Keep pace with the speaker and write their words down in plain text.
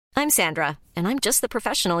I'm Sandra, and I'm just the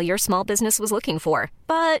professional your small business was looking for.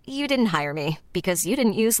 But you didn't hire me because you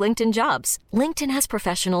didn't use LinkedIn Jobs. LinkedIn has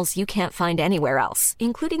professionals you can't find anywhere else,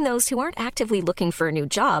 including those who aren't actively looking for a new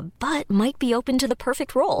job, but might be open to the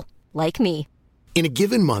perfect role, like me. In a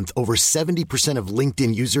given month, over 70% of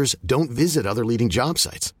LinkedIn users don't visit other leading job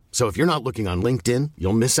sites. So if you're not looking on LinkedIn,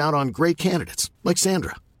 you'll miss out on great candidates like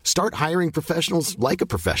Sandra. Start hiring professionals like a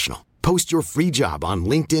professional. Post your free job on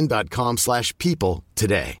linkedin.com/people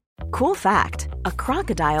today. Cool fact, a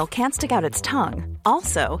crocodile can't stick out its tongue.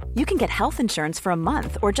 Also, you can get health insurance for a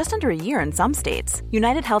month or just under a year in some states.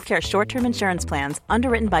 United Healthcare short-term insurance plans,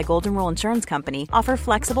 underwritten by Golden Rule Insurance Company, offer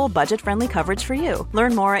flexible, budget-friendly coverage for you.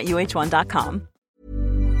 Learn more at uh1.com.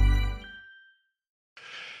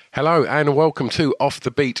 Hello and welcome to Off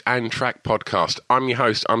the Beat and Track podcast. I'm your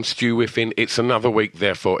host, I'm Stu Whiffin. It's another week,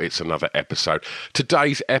 therefore it's another episode.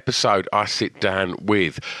 Today's episode, I sit down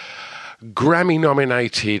with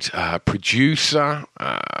Grammy-nominated producer,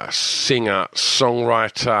 singer,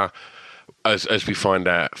 songwriter, as we find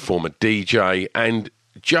out, former DJ, and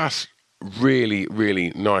just really,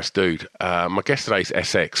 really nice dude. My guest today is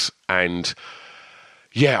SX, and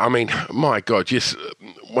yeah, I mean, my God, just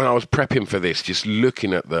when I was prepping for this, just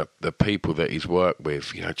looking at the people that he's worked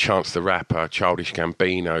with, you know, Chance the Rapper, Childish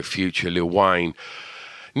Gambino, Future, Lil Wayne,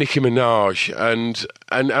 Nicki Minaj, and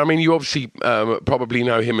I mean, you obviously probably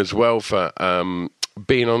know him as well for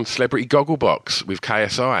being on Celebrity Gogglebox with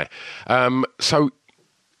KSI. So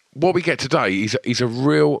what we get today is a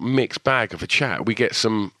real mixed bag of a chat. We get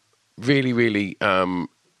some really, really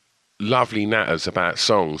lovely natters about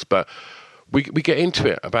songs, but we get into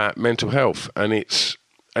it about mental health, and it's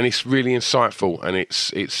really insightful, and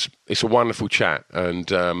it's a wonderful chat, and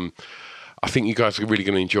I think you guys are really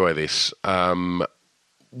going to enjoy this.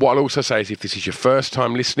 What I'll also say is, if this is your first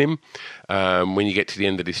time listening, when you get to the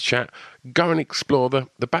end of this chat, go and explore the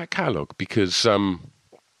back catalogue, because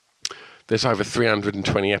there's over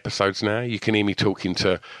 320 episodes now. You can hear me talking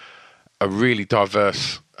to a really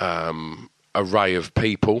diverse array of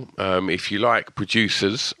people. If you like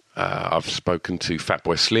producers, I've spoken to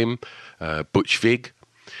Fatboy Slim, Butch Vig,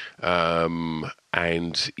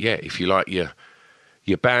 and yeah, if you like your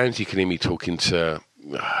bands, you can hear me talking to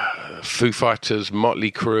Foo Fighters,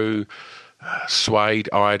 Motley Crue, Suede,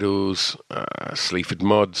 Idols, Sleaford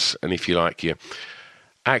Mods, and if you like your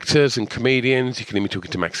actors and comedians, you can hear me talking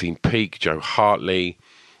to Maxine Peake, Joe Hartley,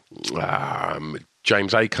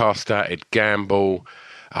 James Acaster, Ed Gamble.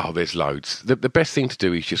 Oh, there's loads. The best thing to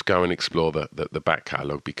do is just go and explore the back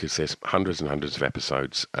catalogue, because there's hundreds and hundreds of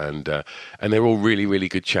episodes, and they're all really, really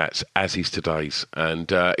good chats, as is today's.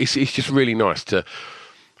 And it's just really nice to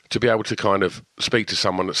be able to kind of speak to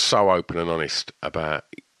someone that's so open and honest about,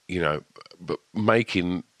 you know, but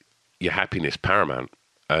making your happiness paramount.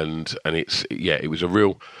 And it was a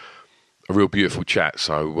real beautiful chat.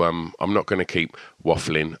 So I'm not going to keep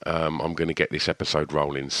waffling. I'm going to get this episode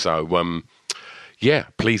rolling. So yeah,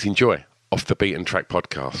 please enjoy Off the Beat and Track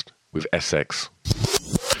podcast with SX.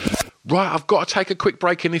 Right, I've got to take a quick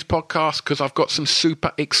break in this podcast because I've got some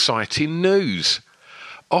super exciting news.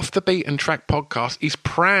 Off the Beat and Track podcast is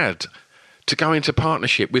proud to go into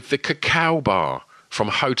partnership with the Cacao Bar from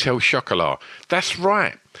Hotel Chocolat. That's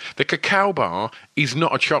right. The Cacao Bar is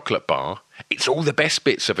not a chocolate bar. It's all the best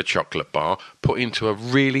bits of a chocolate bar put into a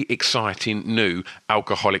really exciting new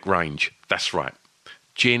alcoholic range. That's right.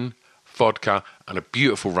 Gin, vodka, and a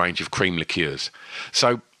beautiful range of cream liqueurs.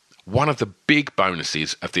 So one of the big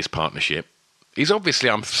bonuses of this partnership is, obviously,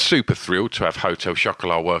 I'm super thrilled to have Hotel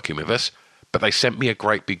Chocolat working with us, but they sent me a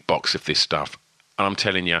great big box of this stuff, and I'm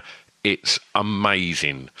telling you, it's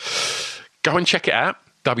amazing. Go and check it out,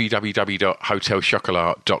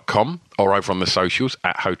 www.hotelchocolat.com, or over on the socials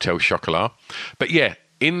at Hotel Chocolat. But yeah,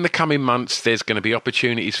 in the coming months, there's going to be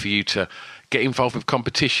opportunities for you to get involved with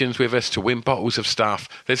competitions with us, to win bottles of stuff.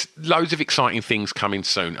 There's loads of exciting things coming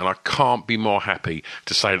soon, and I can't be more happy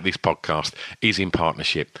to say that this podcast is in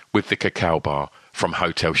partnership with the Cacao Bar from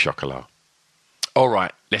Hotel Chocolat. All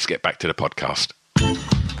right, let's get back to the podcast.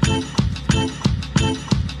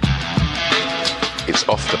 It's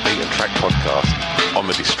Off the Beat and Track podcast on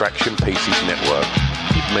the Distraction Pieces Network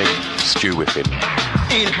with me, Stu Whiffin.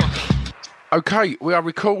 Okay, we are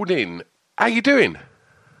recording. How you doing?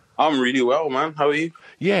 I'm really well, man. How are you?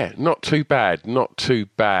 Yeah, not too bad, not too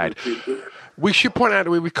bad. We should point out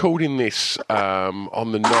that we're recording this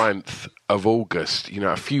on the 9th of August, you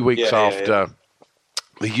know, a few weeks after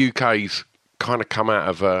the UK's kind of come out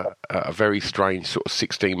of a very strange sort of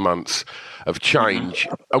 16 months of change.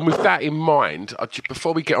 And with that in mind,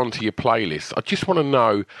 before we get onto your playlist, I just want to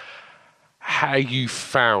know how you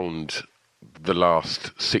found the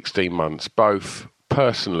last 16 months, both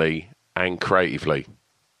personally and creatively?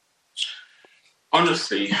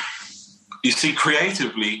 Honestly, you see,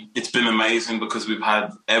 creatively, it's been amazing because we've had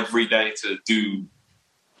every day to do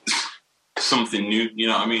something new, you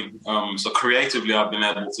know what I mean? So creatively, I've been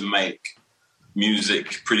able to make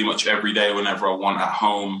music pretty much every day whenever I want at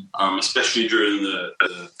home, especially during the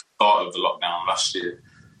start of the lockdown last year.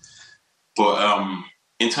 But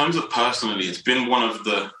in terms of personally, it's been one of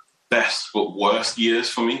the best but worst years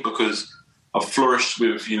for me because I've flourished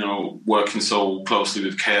with, you know, working so closely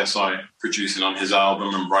with KSI, producing on his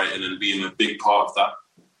album and writing and being a big part of that,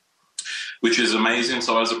 which is amazing.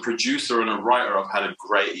 So as a producer and a writer, I've had a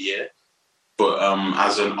great year. But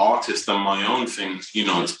as an artist and my own thing, you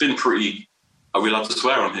know, it's been pretty... Are we allowed to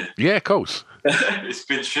swear on here? Yeah, of course. It's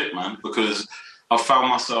been shit, man, because I found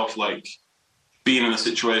myself, like, being in a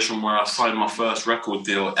situation where I signed my first record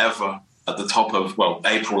deal ever at the top of,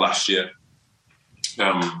 April last year.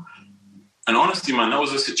 And honestly, man, that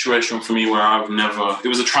was a situation for me where I've never... It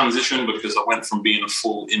was a transition because I went from being a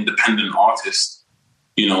full independent artist,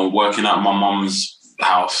 you know, working at my mum's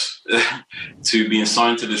house, to being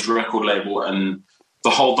signed to this record label, and the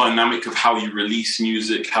whole dynamic of how you release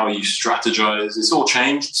music, how you strategize, it's all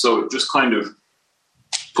changed. So it just kind of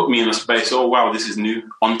put me in a space, oh, wow, this is new.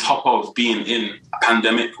 On top of being in a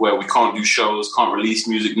pandemic where we can't do shows, can't release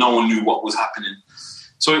music, no one knew what was happening.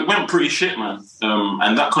 So it went pretty shit, man.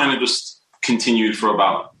 And that kind of just continued for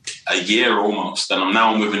about a year almost. And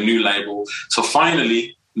I'm with a new label. So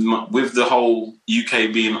finally, with the whole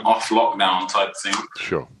UK being off lockdown type thing,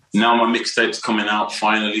 sure. Now my mixtape's coming out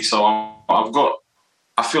finally. So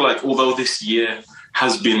I feel like although this year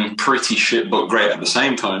has been pretty shit but great at the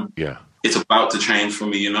same time, yeah, it's about to change for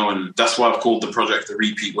me, you know, and that's why I've called the project The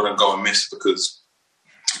Repeat What I Go and Miss, because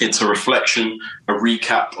it's a reflection, a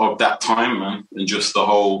recap of that time, man, and just the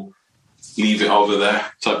whole leave it over there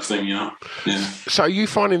type thing, you know. Yeah. So are you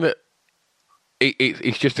finding that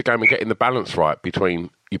it's just a game of getting the balance right between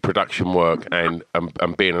your production work and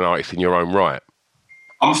being an artist in your own right?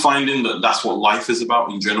 I'm finding that that's what life is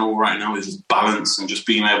about in general right now, is just balance and just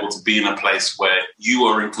being able to be in a place where you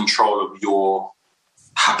are in control of your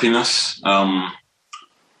happiness,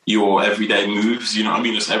 your everyday moves, you know what I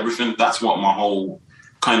mean? Just everything. That's what my whole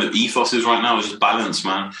kind of ethos is right now, is just balance,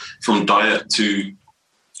 man. From diet to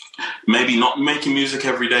maybe not making music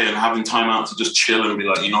every day and having time out to just chill and be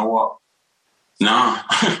like, you know what? Nah,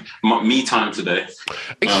 me time today.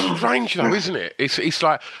 It's strange though, isn't it? It's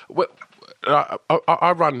like...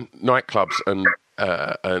 I run nightclubs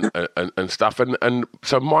and stuff, and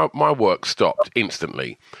so my work stopped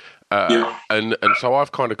instantly, and so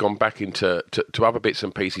I've kind of gone back into to other bits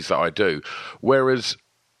and pieces that I do. Whereas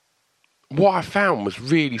what I found was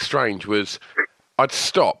really strange was I'd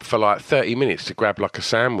stop for like 30 minutes to grab like a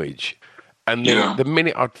sandwich, and then the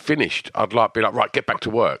minute I'd finished, I'd be like, right, get back to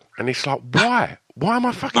work, and it's like, why? Why am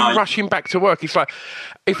I fucking rushing back to work? It's like,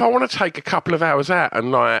 if I want to take a couple of hours out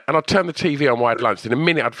and I'd turn the TV on while I had lunch, in a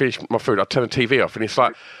minute I'd finish my food, I'd turn the TV off, and it's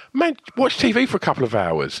like, man, watch TV for a couple of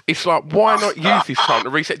hours. It's like, why not use this time to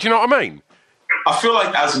reset? Do you know what I mean? I feel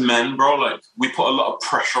like as men, bro, like, we put a lot of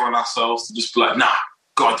pressure on ourselves to just be like, nah,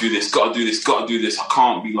 gotta do this, gotta do this, gotta do this. I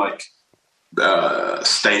can't be like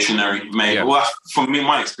stationary, mate. Yeah. Well, for me,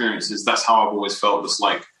 my experience is that's how I've always felt. Just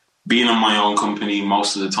like being in my own company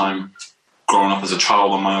most of the time, growing up as a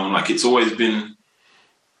child on my own, like it's always been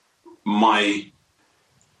my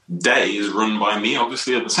day is run by me,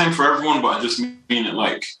 obviously. The same for everyone, but I just mean it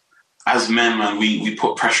like as men, man, we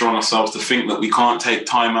put pressure on ourselves to think that we can't take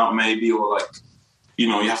time out maybe, or like, you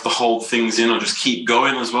know, you have to hold things in or just keep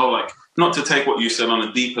going as well. Like, not to take what you said on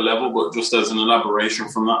a deeper level, but just as an elaboration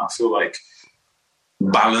from that, I feel like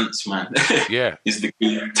balance, man, is the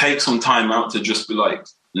key. Take some time out to just be like,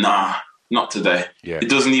 nah, not today. Yeah. It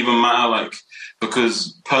doesn't even matter, like,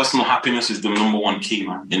 because personal happiness is the number one key,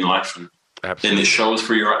 man, in life. And it shows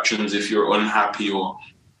for your actions if you're unhappy or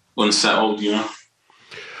unsettled, you know?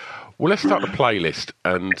 Well, let's start the playlist.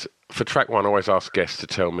 And for track one, I always ask guests to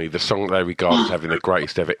tell me the song they regard as having the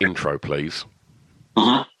greatest ever intro, please.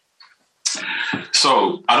 Mm-hmm.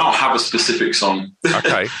 So, I don't have a specific song.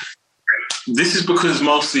 Okay. This is because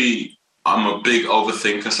mostly I'm a big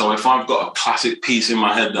overthinker, so if I've got a classic piece in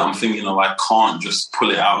my head that I'm thinking of, I can't just pull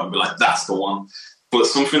it out and be like, that's the one. But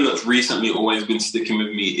something that's recently always been sticking with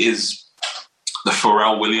me is the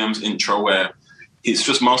Pharrell Williams intro, where it's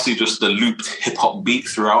just mostly just the looped hip-hop beat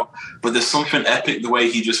throughout, but there's something epic the way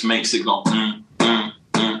he just makes it go,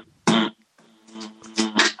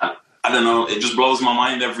 I don't know, it just blows my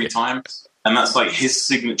mind every time, and that's like his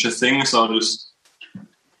signature thing, so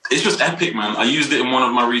it's just epic, man. I used it in one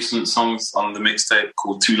of my recent songs on the mixtape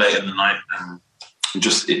called Too Late in the Night.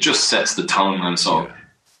 it just sets the tone. And so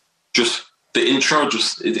just the intro,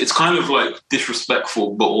 it's kind of like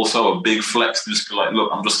disrespectful, but also a big flex. Just be like,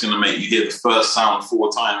 look, I'm just going to make you hear the first sound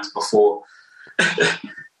 4 times before,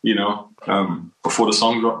 before the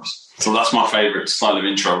song drops. So that's my favorite style of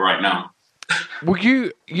intro right now. Well,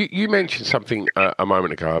 you mentioned something a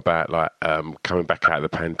moment ago about like coming back out of the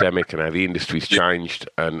pandemic and how the industry's changed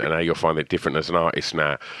and how you'll find it different as an artist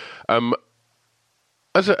now.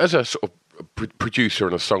 As a sort of producer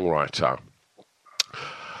and a songwriter,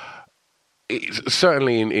 it's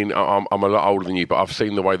certainly I'm a lot older than you, but I've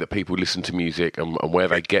seen the way that people listen to music and where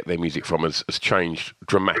they get their music from has changed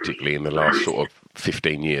dramatically in the last sort of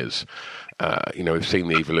 15 years. We've seen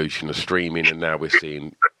the evolution of streaming, and now we're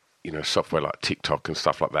seeing software like TikTok and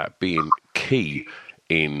stuff like that being key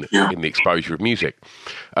in the exposure of music.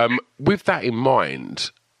 With that in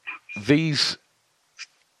mind, these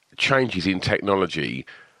changes in technology,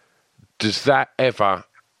 does that ever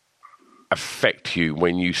affect you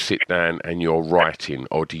when you sit down and you're writing,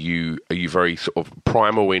 or are you very sort of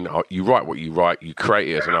primal in you write what you write, you create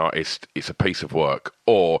it as an artist, it's a piece of work,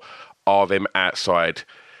 or are them outside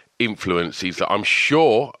influences that I'm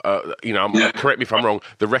sure, correct me if I'm wrong,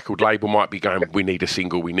 the record label might be going, we need a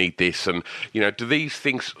single, we need this, and do these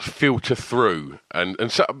things filter through?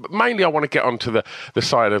 And so mainly I want to get onto the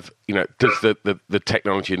side of does the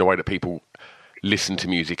technology and the way that people listen to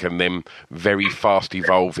music and them very fast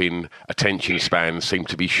evolving attention spans seem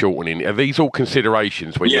to be shortening. Are these all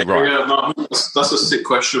considerations when you write? Yeah, no, that's a sick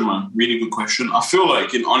question, man. Really good question. I feel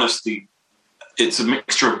like, in honesty, it's a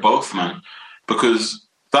mixture of both, man, because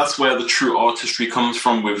that's where the true artistry comes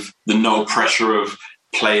from, with the no pressure of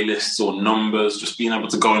playlists or numbers, just being able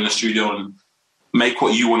to go in the studio and make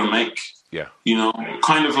what you want to make. Yeah.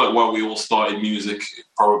 Kind of like why we all started music,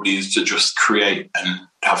 probably, is to just create and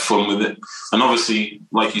have fun with it. And obviously,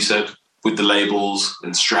 like you said, with the labels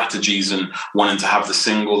and strategies and wanting to have the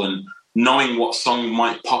single and knowing what song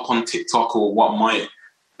might pop on TikTok or what might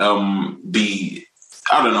be,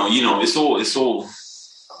 I don't know, it's all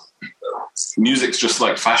music's just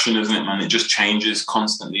like fashion, isn't it, man? It just changes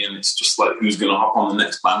constantly, and it's just like who's going to hop on the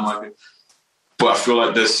next bandwagon. But I feel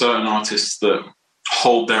like there's certain artists that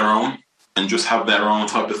hold their own and just have their own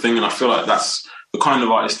type of thing, and I feel like that's the kind of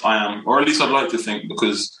artist I am, or at least I'd like to think,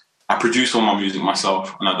 because I produce all my music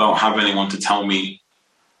myself and I don't have anyone to tell me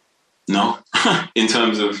no in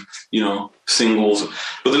terms of singles.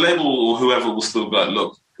 But the label or whoever will still be like,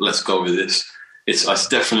 look, let's go with this. It's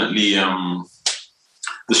definitely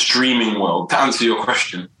the streaming world. To answer your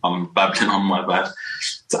question, I'm babbling on, my bad.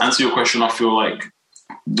 To answer your question, I feel like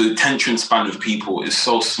the attention span of people is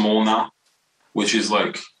so small now, which is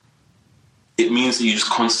like, it means that you just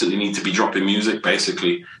constantly need to be dropping music,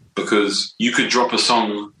 basically, because you could drop a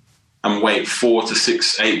song and wait 4 to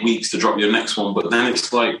 6, 8 weeks to drop your next one, but then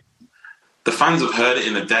it's like the fans have heard it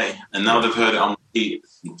in a day, and now they've heard it on repeat,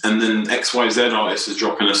 and then XYZ artist is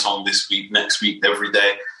dropping a song this week, next week, every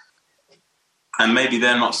day. And maybe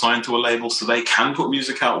they're not signed to a label, so they can put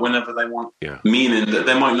music out whenever they want. Yeah. Meaning that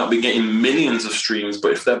they might not be getting millions of streams,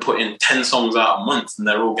 but if they're putting 10 songs out a month and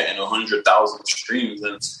they're all getting 100,000 streams,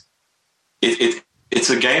 then it's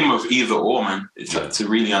a game of either or, man. It's a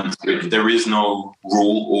really answer. There is no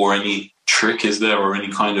rule or any trick, is there, or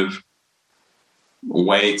any kind of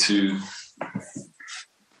way to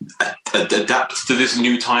adapt to this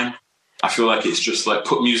new time. I feel like it's just like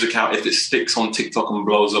put music out. If it sticks on TikTok and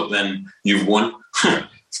blows up, then you've won.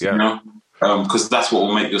 Because that's what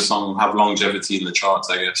will make your song have longevity in the charts,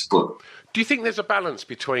 I guess. But do you think there's a balance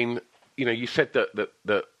between, you said that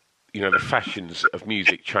the fashions of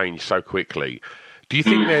music change so quickly. Do you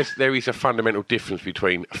think there is a fundamental difference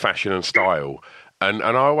between fashion and style? And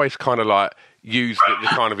I always kind of like use the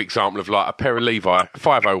kind of example of like a pair of Levi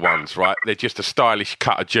 501s, right? They're just a stylish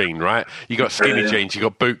cut of jean, right? You got skinny jeans, you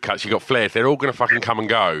got boot cuts, you got flares. They're all going to fucking come and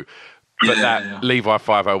go. But Levi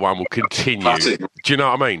 501 will continue. Do you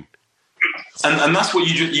know what I mean? And that's what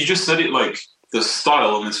you just said it, like the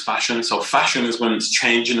style and this fashion. So fashion is when it's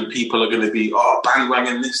changing and people are going to be,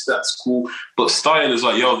 bandwagon this, that's cool. But style is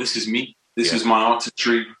like, yo, this is me. This is my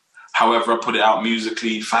artistry. However I put it out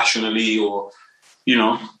musically, fashionally, or,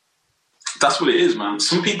 that's what it is, man.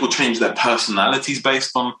 Some people change their personalities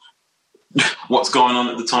based on what's going on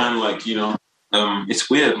at the time. Like, it's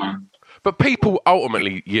weird, man. But people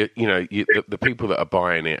ultimately, the people that are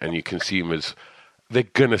buying it and your consumers, they're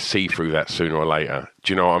gonna see through that sooner or later.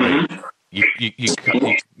 Do you know what I mean?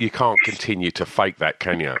 Mm-hmm. You can't continue to fake that,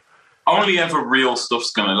 can you? Only ever real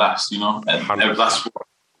stuff's gonna last, And that's what,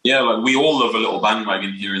 like we all love a little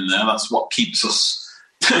bandwagon here and there. That's what keeps us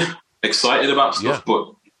excited about stuff. Yeah.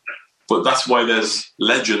 But that's why there's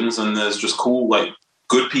legends and there's just cool, like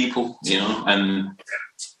good people, you know, and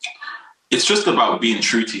it's just about being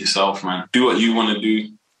true to yourself, man. Do what you want to do.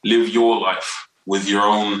 Live your life with your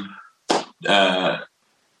own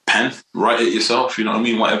pen. Write it yourself, you know what I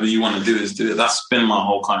mean? Whatever you want to do is do it. That's been my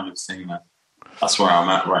whole kind of thing, man. That's where I'm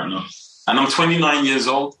at right now. And I'm 29 years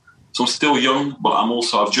old, so I'm still young, but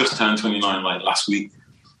I've just turned 29 like last week.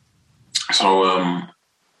 So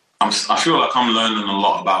I feel like I'm learning a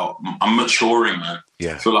lot I'm maturing, man.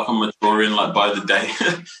 Yeah. I feel like I'm maturing like by the day.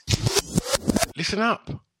 Listen up.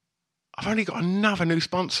 I've only got another new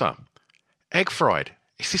sponsor, Egg Fried.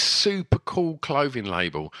 It's this super cool clothing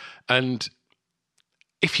label. And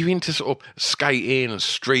if you're into sort of skating and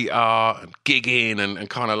street art and gigging and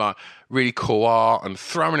kind of like really cool art and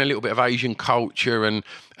throwing a little bit of Asian culture and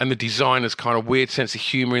the designer's kind of weird sense of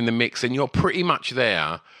humour in the mix, then you're pretty much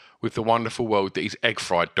there with the wonderful world that is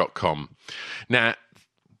eggfried.com. Now,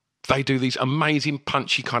 they do these amazing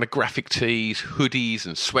punchy kind of graphic tees, hoodies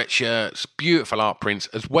and sweatshirts, beautiful art prints,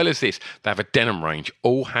 as well as this, they have a denim range,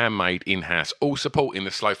 all handmade in-house, all supporting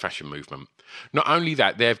the slow fashion movement. Not only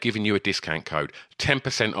that, they've given you a discount code,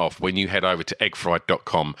 10% off when you head over to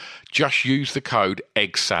eggfried.com. Just use the code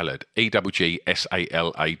EGGSALAD,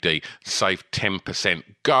 EGGSALAD, save 10%.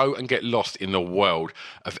 Go and get lost in the world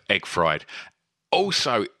of Egg Fried.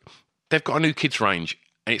 Also, they've got a new kids range,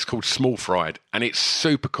 and it's called Small Fried, and it's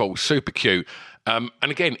super cool, super cute. And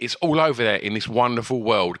again, it's all over there in this wonderful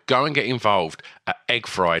world. Go and get involved at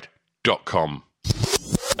eggfried.com.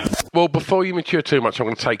 Well, before you mature too much, I'm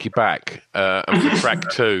going to take you back. And for track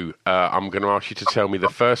 2, I'm going to ask you to tell me the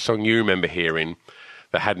first song you remember hearing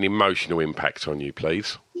that had an emotional impact on you,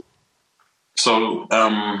 please. So,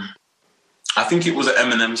 I think it was an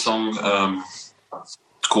Eminem song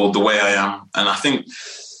called The Way I Am. And I think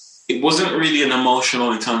it wasn't really an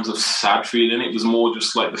emotional in terms of sad feeling. It was more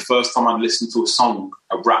just like the first time I'd listened to a song,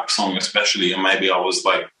 a rap song especially, and maybe I was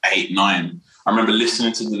like 8, 9. I remember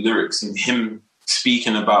listening to the lyrics and him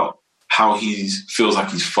speaking about how he feels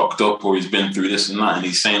like he's fucked up or he's been through this and that, and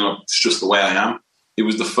he's saying, look, it's just the way I am. It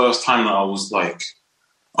was the first time that I was like,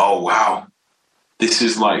 oh, wow, this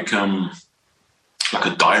is like a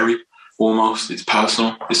diary almost. It's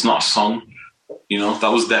personal. It's not a song. You know,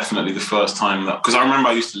 that was definitely the first time that, because I remember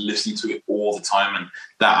I used to listen to it all the time, and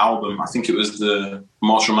that album, I think it was the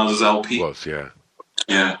Marshall Mathers LP. It was, yeah.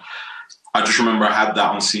 Yeah. I just remember I had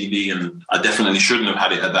that on CD, and I definitely shouldn't have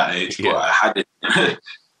had it at that age, but I had it.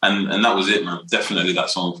 and that was it, man. Definitely that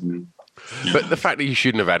song for me. Yeah. But the fact that you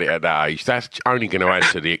shouldn't have had it at that age, that's only going to add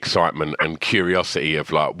to the excitement and curiosity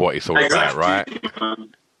of like what it's all about, right?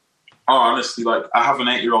 Oh, honestly, like I have an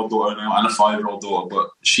 8-year-old daughter now and a 5-year-old daughter, but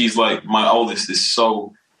she's like, my oldest is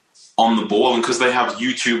so on the ball, and because they have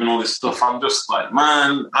YouTube and all this stuff, I'm just like,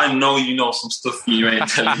 man, I know you know some stuff you ain't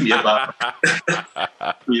telling me about.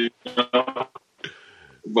 You know?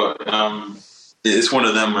 But it's one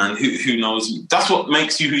of them, man. Who knows? That's what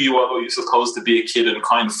makes you who you are. Though. You're supposed to be a kid and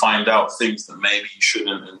kind of find out things that maybe you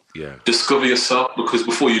shouldn't, and discover yourself. Because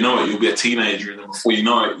before you know it, you'll be a teenager, and then before you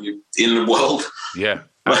know it, you're in the world. Yeah,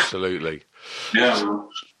 absolutely. Yeah.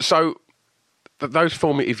 So those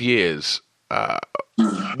formative years,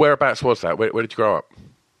 whereabouts was that? Where did you grow up?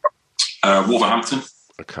 Wolverhampton.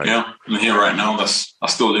 Okay. Yeah, I'm here right now. I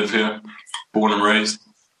still live here, born and raised.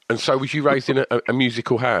 And so was you raised in a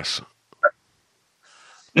musical house?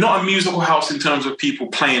 Not a musical house in terms of people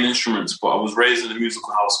playing instruments, but I was raised in a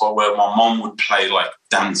musical house where my mom would play like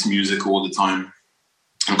dance music all the time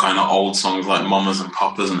and kind of old songs like Mamas and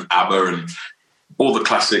Papas and ABBA and all the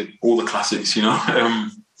classics, you know.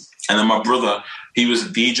 And then my brother, he was a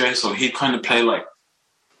DJ, so he'd kind of play like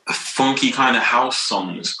funky kind of house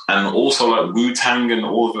songs and also like Wu-Tang and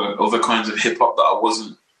all the other kinds of hip hop that it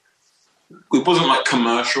wasn't like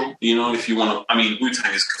commercial, you know, if you want to, I mean,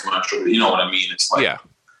 Wu-Tang is commercial, but you know what I mean? It's like,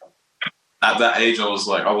 at that age, I was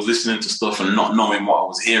listening to stuff and not knowing what I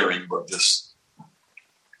was hearing, but just,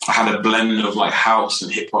 I had a blend of like house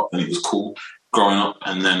and hip hop, and it was cool growing up.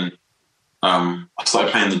 And then I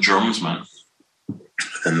started playing the drums, man.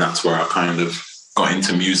 And that's where I kind of got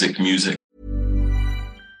into music.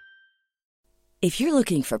 If you're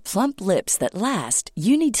looking for plump lips that last,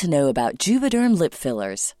 you need to know about Juvederm lip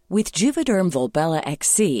fillers. With Juvederm Volbella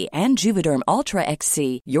XC and Juvederm Ultra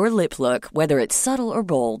XC, your lip look, whether it's subtle or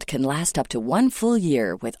bold, can last up to 1 full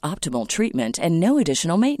year with optimal treatment and no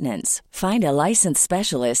additional maintenance. Find a licensed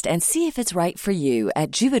specialist and see if it's right for you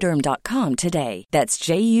at Juvederm.com today. That's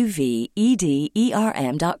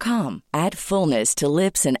JUVEDERM.com. Add fullness to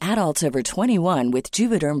lips in adults over 21 with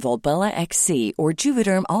Juvederm Volbella XC or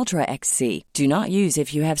Juvederm Ultra XC. Do not use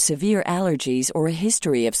if you have severe allergies or a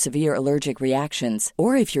history of severe allergic reactions,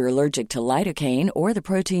 or if you're you're allergic to lidocaine or the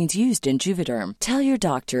proteins used in Juvederm. Tell your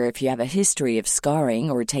doctor if you have a history of scarring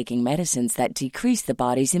or taking medicines that decrease the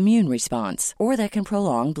body's immune response or that can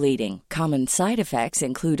prolong bleeding. Common side effects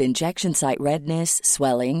include injection site redness,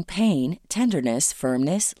 swelling, pain, tenderness,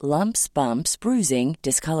 firmness, lumps, bumps, bruising,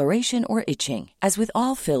 discoloration, or itching. As with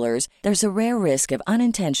all fillers, there's a rare risk of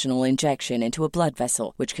unintentional injection into a blood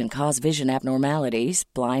vessel, which can cause vision abnormalities,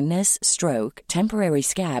 blindness, stroke, temporary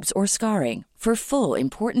scabs, or scarring. For full,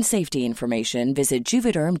 important safety information, visit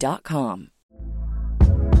Juvederm.com.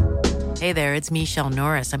 Hey there, it's Michelle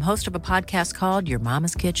Norris. I'm host of a podcast called Your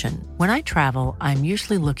Mama's Kitchen. When I travel, I'm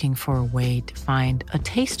usually looking for a way to find a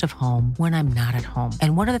taste of home when I'm not at home.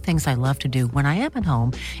 And one of the things I love to do when I am at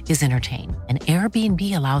home is entertain. And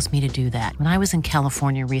Airbnb allows me to do that. When I was in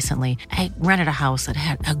California recently, I rented a house that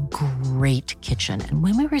had a great kitchen. And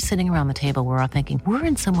when we were sitting around the table, we're all thinking, we're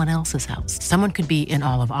in someone else's house. Someone could be in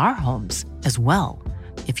all of our homes as well.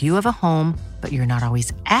 If you have a home, but you're not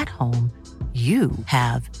always at home, you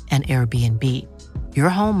have an Airbnb. Your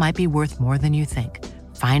home might be worth more than you think.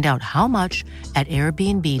 Find out how much at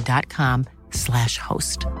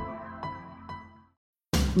airbnb.com/host.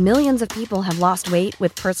 Millions of people have lost weight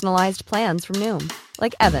with personalized plans from Noom.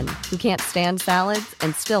 Like Evan, who can't stand salads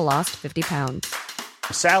and still lost 50 pounds.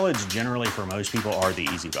 Salads generally for most people are the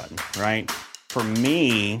easy button, right? For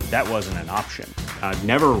me, that wasn't an option. I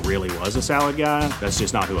never really was a salad guy. That's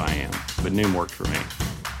just not who I am. But Noom worked for me.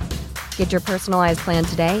 Get your personalized plan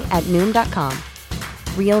today at Noom.com.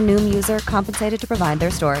 Real Noom user compensated to provide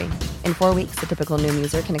their story. In 4 weeks, the typical Noom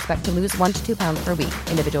user can expect to lose 1 to 2 pounds per week.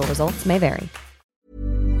 Individual results may vary.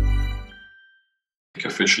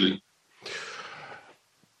 Officially.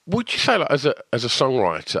 Would you say, like, as a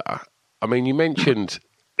songwriter, I mean, you mentioned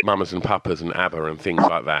Mamas and Papas and ABBA and things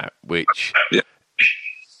like that, which, Yeah.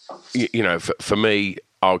 you know, for me,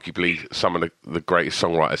 arguably some of the greatest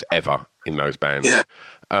songwriters ever in those bands. Yeah.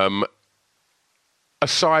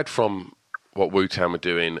 Aside from what Wu-Tang were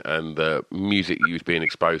doing and the music you was being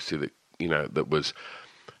exposed to, that, you know, that was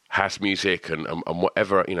house music and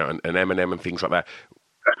whatever, you know, and Eminem and things like that,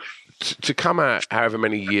 to come out however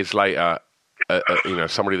many years later, you know,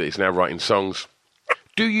 somebody that is now writing songs,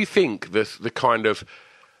 do you think the kind of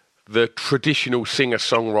the traditional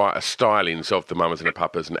singer-songwriter stylings of the Mamas and the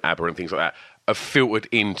Papas and ABBA and things like that have filtered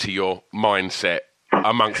into your mindset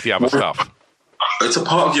amongst the other stuff? It's a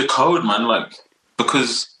part of your code, man. Like,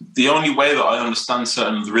 because the only way that I understand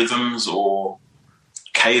certain rhythms or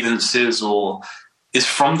cadences is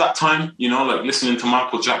from that time, you know, like listening to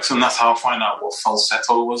Michael Jackson. That's how I find out what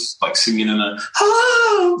falsetto was, like singing in a,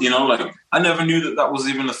 you know, like I never knew that was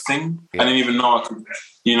even a thing. Yeah. I didn't even know I could,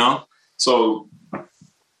 you know. So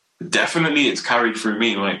definitely it's carried through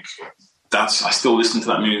me. Like I still listen to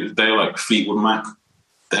that music today, like Fleetwood Mac.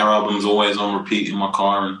 Their album's always on repeat in my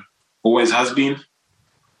car and always has been.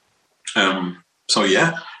 So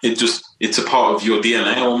yeah, it's a part of your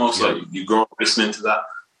DNA almost. Yeah. Like you grow up listening to that.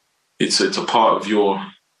 It's a part of your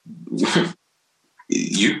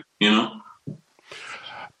you know.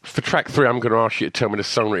 For track 3, I'm going to ask you to tell me the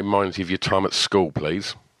song that reminds you of your time at school,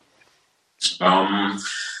 please.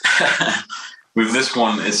 With this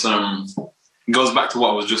one, it goes back to what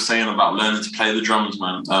I was just saying about learning to play the drums,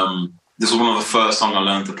 man. This was one of the first songs I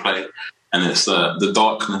learned to play, and it's The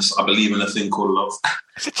Darkness, I Believe in a Thing Called Love.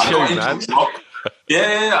 It's a tune, man.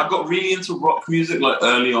 Yeah, I got really into rock music like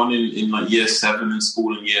early on in like year 7 in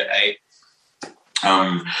school and year 8.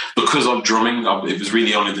 Because of drumming, it was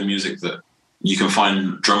really only the music that you can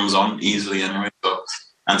find drums on easily anyway. So,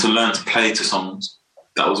 and to learn to play to songs,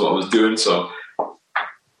 that was what I was doing. So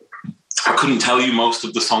I couldn't tell you most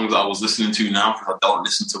of the songs that I was listening to now because I don't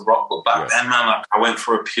listen to rock. But back then, man, like, I went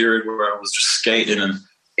for a period where I was just skating and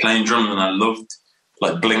playing drums, and I loved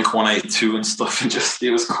like Blink-182 and stuff, and just it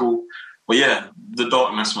was cool. But yeah, The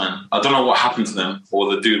Darkness, man. I don't know what happened to them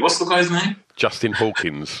or the dude. What's the guy's name? Justin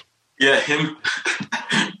Hawkins. Yeah, him.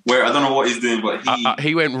 Where I don't know what he's doing, but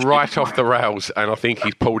he went right off the rails, and I think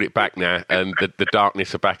he's pulled it back now, and the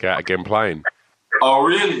Darkness are back out again playing. Oh,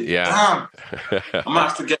 really? Yeah. Damn. I'm gonna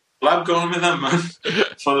have to get a lab going with them, man.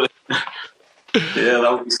 Yeah,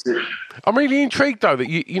 that would be sick. I'm really intrigued, though, that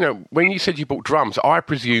you know, when you said you bought drums, I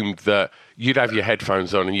presumed that you'd have your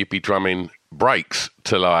headphones on and you'd be drumming breaks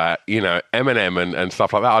to, like, you know, Eminem and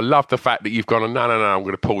stuff like that. I love the fact that you've gone, no, I'm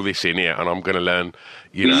going to pull this in here and I'm going to learn,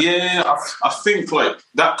 you know. Yeah, I think, like,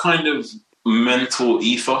 that kind of mental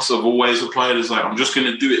ethos I've always applied is, like, I'm just going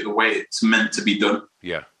to do it the way it's meant to be done.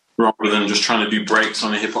 Yeah. Rather than just trying to do breaks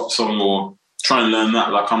on a hip-hop song or try and learn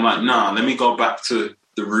that. Like, I'm like, nah, let me go back to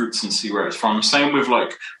the roots and see where it's from. Same with,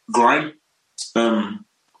 like, grime.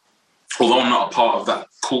 although I'm not a part of that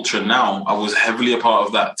culture now, I was heavily a part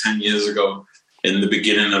of that 10 years ago in the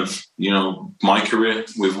beginning of, my career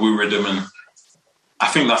with Woo Rhythm. And I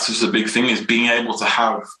think that's just a big thing, is being able to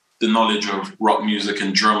have the knowledge of rock music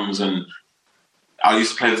and drums. And I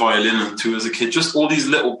used to play violin too as a kid, just all these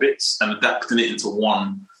little bits and adapting it into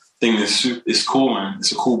one thing is cool, man.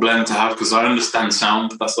 It's a cool blend to have because I understand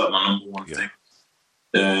sound. That's like my number one thing.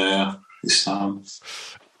 It's sound.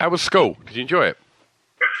 How was school? Did you enjoy it?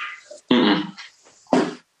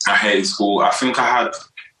 I hated school. I think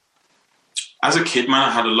as a kid, man,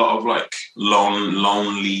 I had a lot of like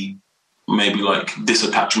lonely, maybe like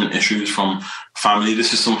disattachment issues from family.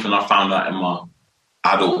 This is something I found out in my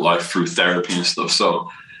adult life through therapy and stuff. So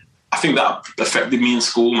I think that affected me in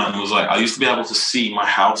school, man. Was like, I used to be able to see my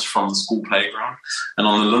house from the school playground. And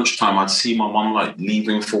on the lunchtime, I'd see my mum like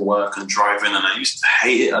leaving for work and driving. And I used to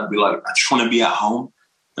hate it. I'd be like, I just want to be at home.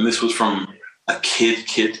 And this was from a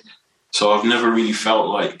kid. So I've never really felt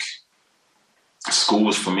like school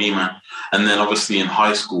was for me, man. And then obviously in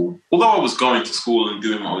high school, although I was going to school and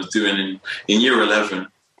doing what I was doing in year 11,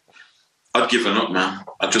 I'd given up, man.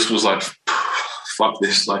 I just was like, fuck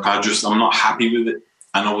this. Like, I'm not happy with it.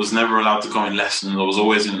 And I was never allowed to go in lessons. I was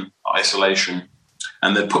always in isolation.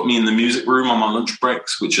 And they'd put me in the music room on my lunch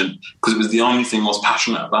breaks, because it was the only thing I was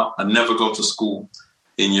passionate about. I'd never go to school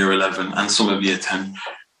in year 11 and some of year 10.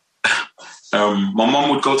 My mom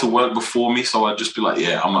would go to work before me, so I'd just be like,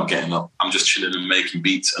 yeah, I'm not getting up. I'm just chilling and making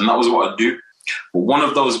beats. And that was what I'd do. But one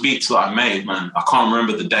of those beats that I made, man, I can't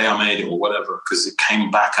remember the day I made it or whatever, because it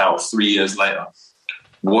came back out 3 years later,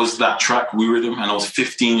 was that track, Woo Rhythm, and I was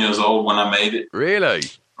 15 years old when I made it. Really?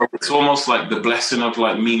 It's almost like the blessing of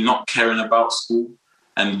like me not caring about school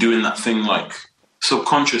and doing that thing, like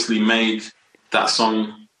subconsciously made that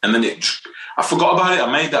song. And then I forgot about it.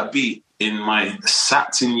 I made that beat in my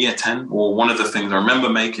SATs in year 10, or one of the things. I remember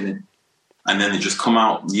making it, and then it just come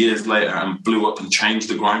out years later and blew up and changed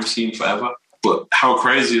the grime scene forever. But how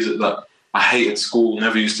crazy is it that I hated school,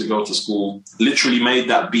 never used to go to school, literally made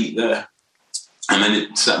that beat there, and then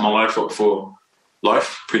it set my life up for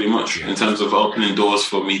life, pretty much, in terms of opening doors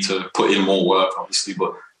for me to put in more work, obviously.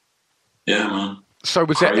 But yeah, man. So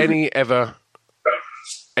was there any other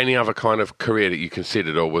kind of career that you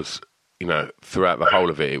considered, or was, throughout the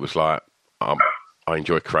whole of it, it was like, I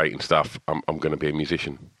enjoy creating stuff, I'm going to be a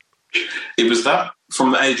musician? It was that.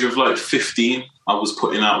 From the age of like 15, I was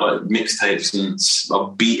putting out like mixtapes and I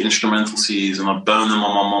beat instrumental CDs, and I burned them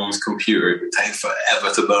on my mom's computer. It would take forever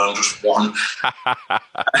to burn just one.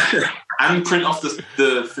 And print off the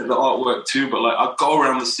artwork too. But like, I'd go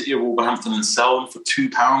around the city of Wolverhampton and sell them for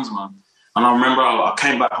 £2, man. And I remember I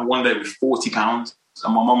came back one day with £40,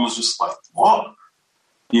 and my mom was just like, what?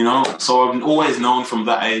 So I've always known from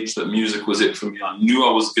that age that music was it for me. I knew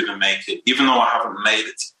I was going to make it, even though I haven't made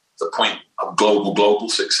it to the point of global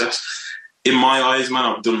success. In my eyes, man,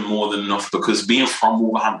 I've done more than enough, because being from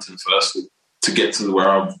Wolverhampton, firstly, to get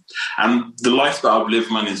to and the life that I've lived,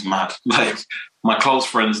 man, is mad. Like, my close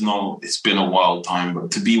friends know it's been a wild time,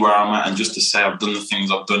 but to be where I'm at and just to say I've done the things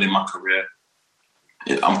I've done in my career,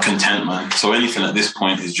 I'm content, man. So anything at this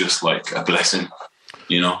point is just like a blessing,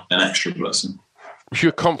 an extra blessing. Was you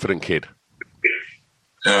a confident kid?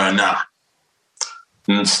 Nah.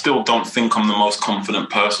 And still don't think I'm the most confident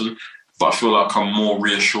person, but I feel like I'm more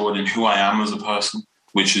reassured in who I am as a person,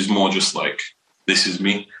 which is more just like, this is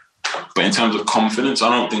me. But in terms of confidence, I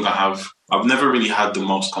don't think I have. I've never really had the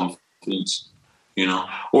most confidence,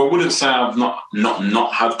 Or I wouldn't say I've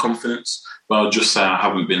not had confidence, but I'll just say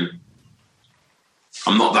I'm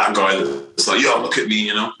not that guy that's like, yo, look at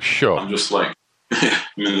me, Sure. I'm just like,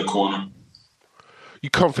 I'm in the corner. You're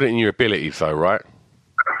confident in your abilities, though, right?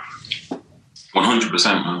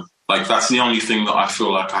 100%, man. Like, that's the only thing that I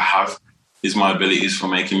feel like I have, is my abilities for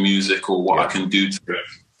making music, or what I can do to,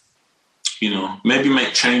 maybe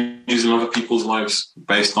make changes in other people's lives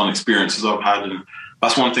based on experiences I've had. And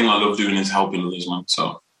that's one thing I love doing, is helping others, man.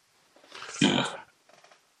 So, yeah.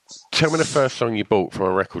 Tell me the first song you bought from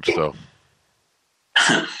a record store.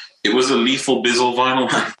 It was a Lethal Bizzle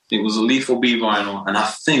vinyl, man. It was a Lethal B vinyl. And I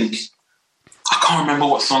can't remember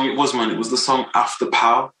what song it was, man. It was the song After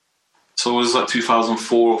Power. So it was like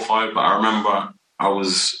 2004 or 5, but I remember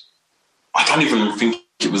I don't even think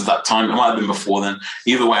it was that time. It might have been before then.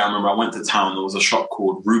 Either way, I remember I went to town. There was a shop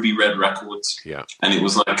called Ruby Red Records. Yeah. And it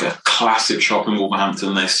was like a classic shop in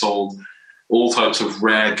Wolverhampton. They sold all types of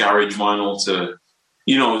rare garage vinyl to,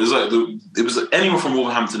 it was anywhere from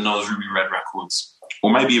Wolverhampton knows Ruby Red Records,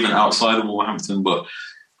 or maybe even outside of Wolverhampton. But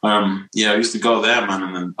I used to go there, man.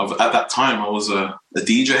 And then at that time, I was a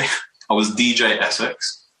DJ. I was DJ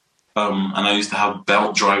SX. And I used to have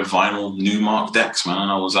belt drive vinyl Newmark decks, man.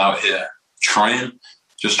 And I was out here trying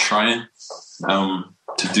to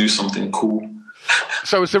do something cool.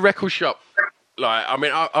 So it's the record shop. Like, I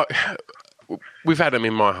mean, we've had them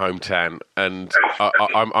in my hometown, and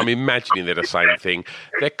I'm imagining they're the same thing.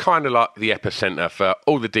 They're kind of like the epicenter for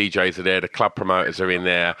all the DJs are there, the club promoters are in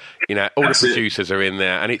there, you know, all the producers are in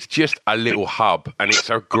there, and it's just a little hub, and it's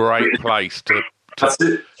a great place to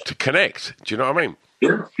connect. Do you know what I mean?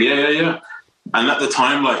 Yeah. And at the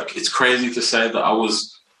time, like, it's crazy to say that I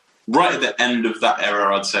was right at the end of that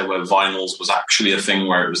era, I'd say, where vinyls was actually a thing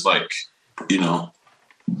where it was like, you know,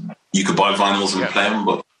 you could buy vinyls and play them,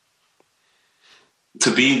 but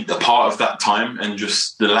to be a part of that time and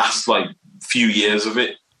just the last like few years of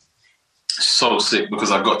it, so sick, because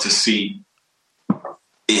I got to see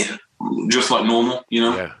it just like normal, you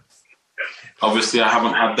know. Yeah. Obviously, I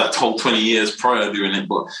haven't had that whole 20 years prior doing it,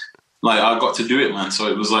 but like I got to do it, man. So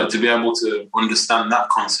it was like to be able to understand that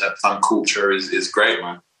concept and culture is great,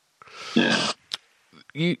 man. Yeah.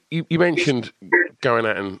 You mentioned going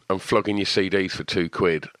out and flogging your CDs for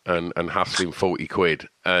 £2 and hustling 40 quid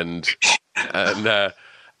and then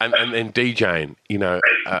DJing, you know,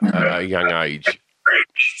 at a young age.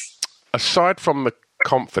 Aside from the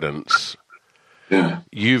confidence,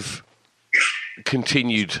 you've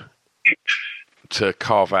continued to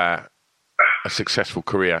carve out a successful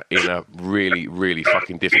career in a really, really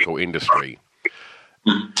fucking difficult industry.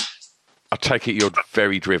 I take it you're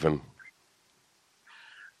very driven.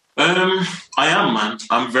 I am, man.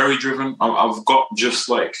 I'm very driven. I've got just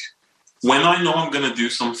like, when I know I'm going to do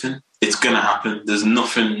something, it's going to happen. There's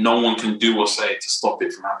nothing no one can do or say to stop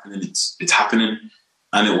it from happening. It's happening,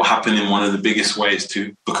 and it will happen in one of the biggest ways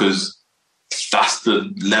too, because that's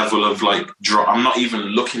the level of like, I'm not even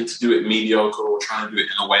looking to do it mediocre or trying to do it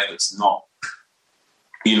in a way that's not,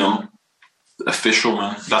 you know, official,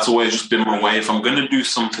 man. That's always just been my way. If I'm going to do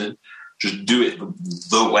something, just do it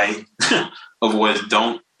the way. Otherwise,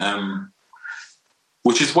 don't.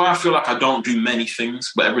 Which is why I feel like I don't do many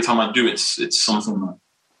things, but every time I do, it's something. Man.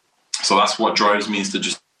 So that's what drives me, is to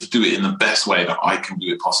just do it in the best way that I can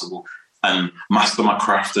do it possible and master my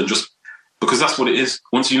craft, and just because that's what it is.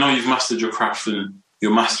 Once you know you've mastered your craft and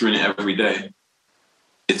you're mastering it every day,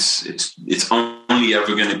 it's only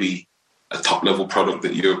ever going to be a top level product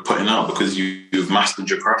that you're putting out because you've mastered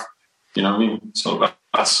your craft. You know what I mean? So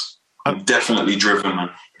I'm definitely driven, man.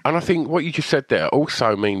 And I think what you just said there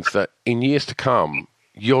also means that in years to come,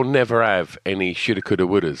 you'll never have any shoulda, coulda,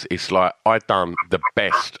 wouldas. It's like, I've done the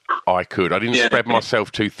best I could. I didn't spread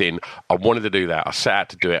myself too thin. I wanted to do that. I set out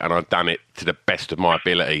to do it, and I've done it to the best of my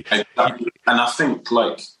ability. Exactly. And I think,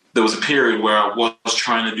 like, there was a period where I was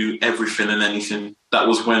trying to do everything and anything. That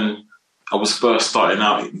was when I was first starting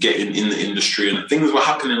out, getting in the industry, and things were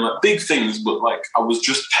happening, like big things, but like I was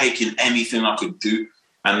just taking anything I could do.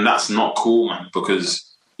 And that's not cool, man, because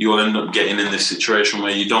you'll end up getting in this situation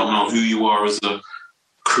where you don't know who you are as a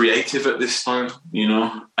creative at this time, you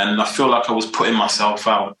know? And I feel like I was putting myself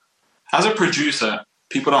out. As a producer,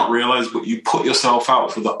 people don't realize, but you put yourself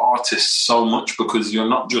out for the artist so much, because you're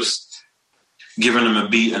not just giving them a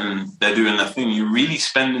beat and they're doing their thing. You're really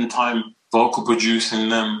spending time vocal producing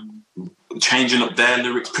them, changing up their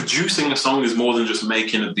lyrics. Producing a song is more than just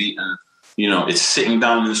making a beat, and, you know, it's sitting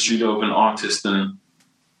down in the studio with an artist. And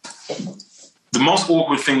the most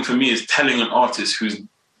awkward thing for me is telling an artist who's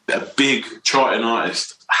a big charting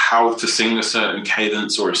artist how to sing a certain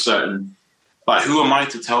cadence or a certain, like, who am I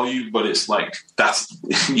to tell you? But it's like,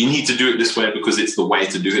 you need to do it this way because it's the way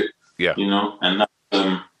to do it. Yeah. You know, and that,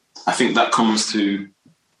 I think that comes to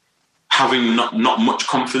having not much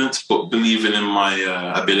confidence, but believing in my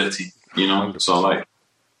ability, you know? 100%. So like,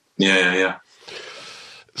 yeah.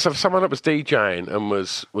 So for someone that was DJing and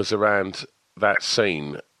was around that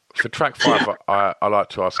scene, for track 5, I like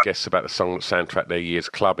to ask guests about the song that soundtracked their years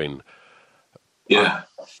clubbing. Yeah.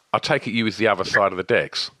 I take it you was the other side of the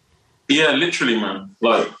decks. Yeah, literally, man.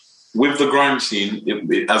 Like, with the grime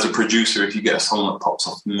scene, as a producer, if you get a song that pops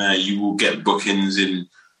up in there, you will get bookings in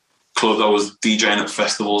clubs. I was DJing at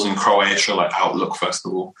festivals in Croatia, like Outlook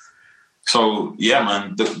Festival. So, yeah,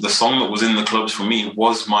 man, the song that was in the clubs for me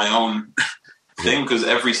was my own thing, because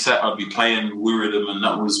every set I'd be playing Wiridum, and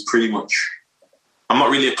that was pretty much... I'm not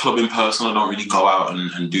really a clubbing person. I don't really go out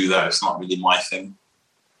and do that. It's not really my thing.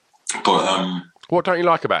 But what don't you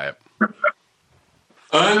like about it?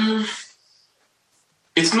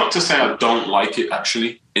 It's not to say I don't like it,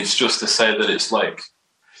 actually. It's just to say that it's like,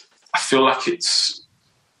 I feel like it's...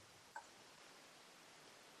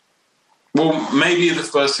 Well, maybe the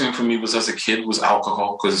first thing for me was, as a kid, was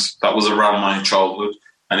alcohol, because that was around my childhood,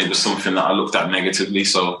 and it was something that I looked at negatively.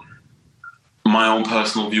 So my own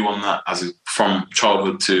personal view on that from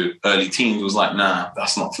childhood to early teens was like, nah,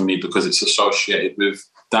 that's not for me because it's associated with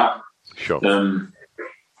that. Sure.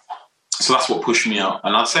 So that's what pushed me out.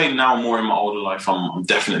 And I'd say now more in my older life, I'm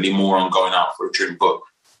definitely more on going out for a drink. But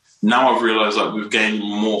now I've realised like we've gained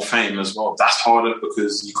more fame as well. That's harder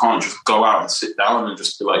because you can't just go out and sit down and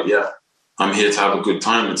just be like, yeah, I'm here to have a good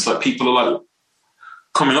time. It's like people are like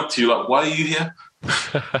coming up to you like, why are you here?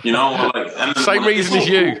 You know, like, and same reason as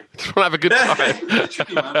you. Just want to have a good time.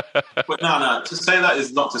 Tricky, man. But no, to say that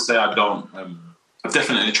is not to say I don't. I've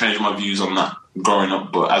definitely changed my views on that growing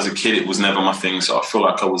up, but as a kid, it was never my thing. So I feel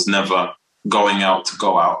like I was never going out to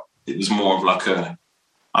go out. It was more of like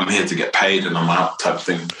I'm here to get paid and I'm out type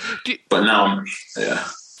thing. But now, yeah.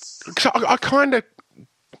 So I kind of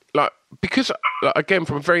like, because like, again,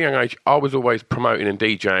 from a very young age, I was always promoting and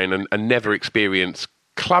DJing and never experienced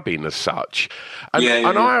clubbing as such. And,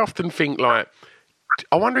 and I often think like,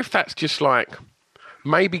 I wonder if that's just like,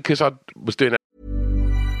 maybe because I was doing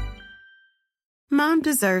Mom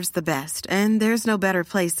deserves the best, and there's no better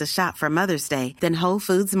place to shop for Mother's Day than Whole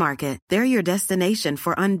Foods Market. They're your destination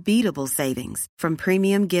for unbeatable savings, from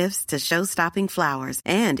premium gifts to show-stopping flowers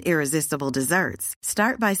and irresistible desserts.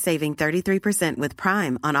 Start by saving 33% with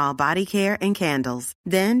Prime on all body care and candles.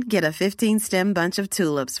 Then get a 15-stem bunch of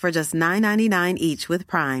tulips for just $9.99 each with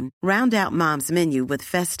Prime. Round out Mom's menu with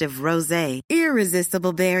festive rosé,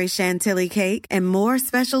 irresistible berry chantilly cake, and more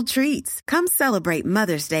special treats. Come celebrate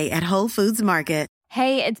Mother's Day at Whole Foods Market.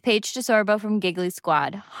 Hey, it's Paige DeSorbo from Giggly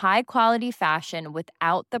Squad. High quality fashion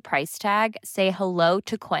without the price tag. Say hello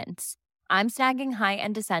to Quince. I'm snagging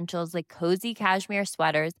high-end essentials like cozy cashmere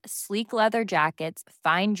sweaters, sleek leather jackets,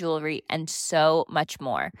 fine jewelry, and so much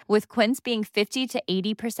more. With Quince being 50 to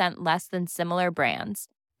 80% less than similar brands.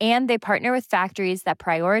 And they partner with factories that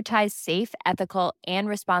prioritize safe, ethical, and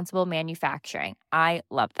responsible manufacturing. I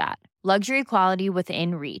love that. Luxury quality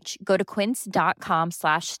within reach. Go to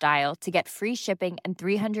quince.com/style to get free shipping and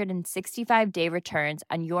 365-day returns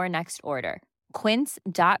on your next order.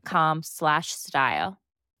 Quince.com/style.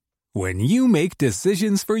 When you make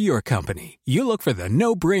decisions for your company, you look for the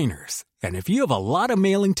no-brainers. And if you have a lot of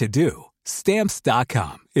mailing to do,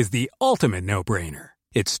 Stamps.com is the ultimate no-brainer.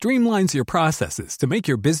 It streamlines your processes to make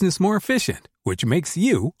your business more efficient, which makes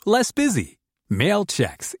you less busy. Mail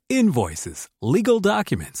checks, invoices, legal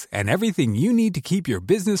documents, and everything you need to keep your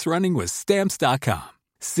business running with Stamps.com.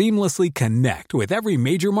 Seamlessly connect with every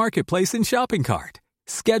major marketplace and shopping cart.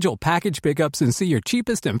 Schedule package pickups and see your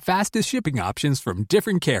cheapest and fastest shipping options from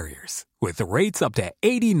different carriers. With rates up to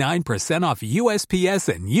 89% off USPS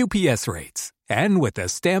and UPS rates. And with the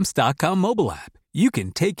Stamps.com mobile app, you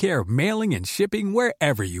can take care of mailing and shipping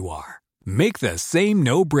wherever you are. Make the same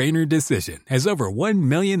no-brainer decision as over 1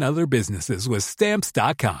 million other businesses with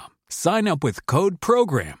Stamps.com. Sign up with code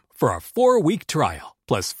PROGRAM for a 4-week trial,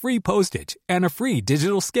 plus free postage and a free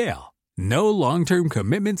digital scale. No long-term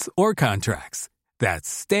commitments or contracts. That's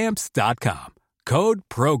Stamps.com. Code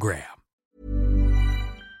PROGRAM.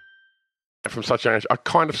 From such an age, I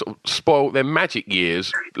kind of sort of spoiled their magic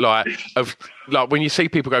years, like when you see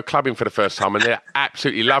people go clubbing for the first time and they're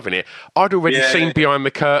absolutely loving it. I'd already seen Behind the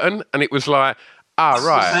Curtain, and it was like,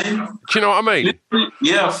 right. Do you know what I mean?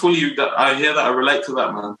 Yeah, fully. I hear that. I relate to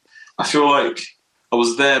that, man. I feel like I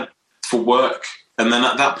was there for work, and then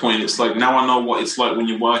at that point, it's like now I know what it's like when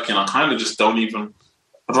you're working. I kind of just don't even.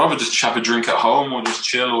 I'd rather just have a drink at home or just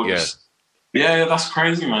chill or just. Yeah, that's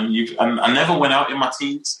crazy, man. I never went out in my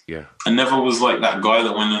teens. Yeah, I never was like that guy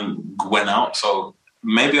that went out. So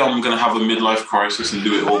maybe I'm gonna have a midlife crisis and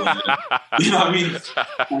do it all. You know what I mean?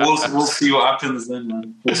 We'll see what happens then,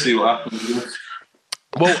 man. We'll see what happens.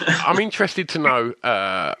 Well, I'm interested to know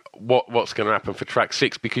what's going to happen for track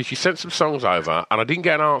 6, because you sent some songs over, and I didn't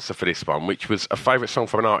get an answer for this one, which was a favourite song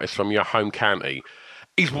from an artist from your home county.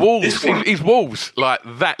 He's Wolves like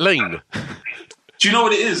that lean. Do you know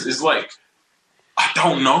what it is? It's like. I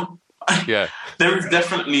don't know. Yeah. There is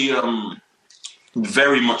definitely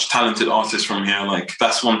very much talented artists from here. Like,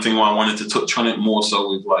 that's one thing why I wanted to touch on it more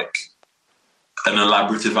so with, like, an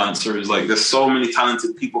elaborative answer is, like, there's so many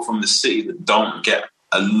talented people from the city that don't get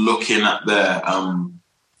a look in at their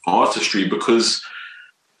artistry because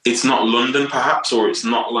it's not London, perhaps, or it's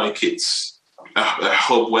not like it's a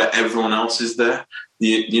hub where everyone else is there.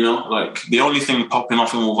 You know, like, the only thing popping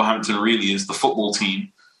off in Wolverhampton really is the football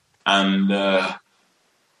team. And,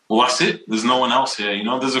 well, that's it. There's no one else here. You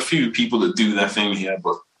know, there's a few people that do their thing here,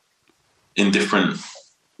 but in different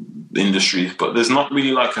industries. But there's not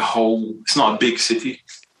really like it's not a big city.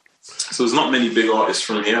 So there's not many big artists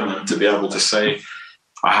from here, man, to be able to say,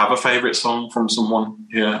 I have a favourite song from someone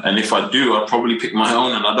here. And if I do, I'll probably pick my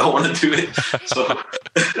own, and I don't want to do it. So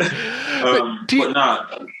But nah,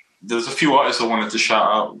 there's a few artists I wanted to shout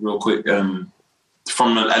out real quick.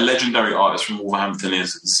 From a legendary artist from Wolverhampton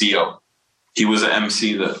is Zio. He was an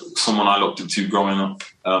MC that someone I looked up to growing up.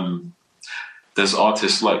 There's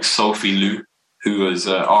artists like Sophie Lou, who is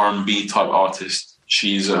an R&B type artist.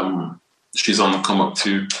 She's on the come up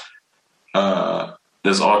too.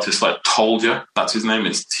 There's artists like Toldia. That's his name.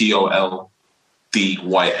 It's TOLDYAA.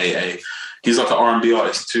 He's like an R&B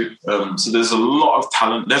artist too. So there's a lot of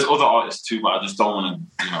talent. There's other artists too, but I just don't want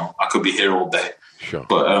to, I could be here all day. Sure.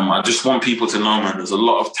 But I just want people to know, man, there's a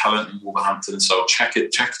lot of talent in Wolverhampton. So check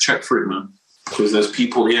for it, man. Because there's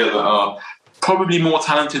people here that are probably more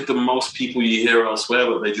talented than most people you hear elsewhere,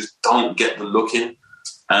 but they just don't get the look in.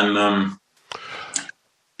 And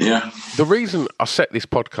yeah. The reason I set this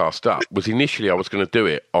podcast up was initially I was going to do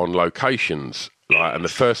it on locations. And the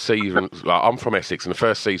first season, I'm from Essex, and the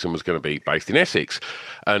first season was going to be based in Essex.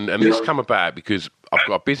 And this come about because I've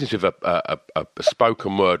got a business with a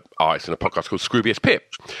spoken word artist in a podcast called Scroobius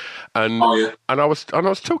Pip. And I was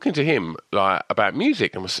talking to him about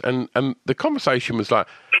music, and the conversation was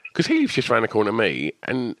because he lives just around the corner to me,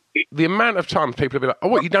 and the amount of times people have been like, "Oh,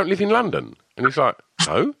 what, you don't live in London?" And he's like,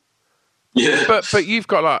 "No." Yeah. But you've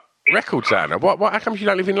got records out now. What? How come you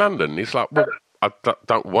don't live in London? It's like, well, I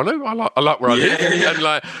don't want to. I like where I live.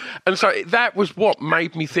 Yeah. And so that was what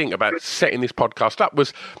made me think about setting this podcast up,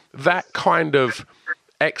 was that kind of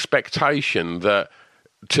expectation that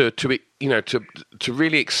to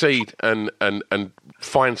really exceed and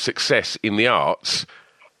find success in the arts,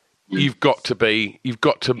 you've got to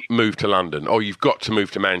move to London, or you've got to move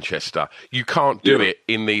to Manchester. You can't do it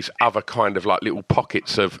in these other kind of little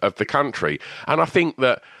pockets of the country. And I think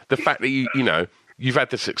that the fact that you've had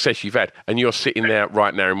the success you've had, and you're sitting there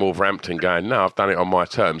right now in Wolverhampton going, "No, I've done it on my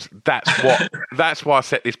terms." That's why I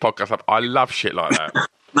set this podcast up. I love shit like that.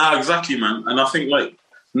 No, exactly, man. And I think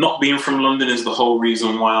not being from London is the whole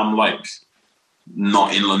reason why I'm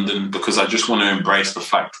not in London, because I just want to embrace the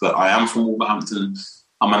fact that I am from Wolverhampton.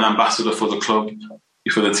 I'm an ambassador for the club,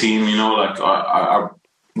 for the team. I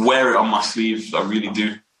wear it on my sleeve. I really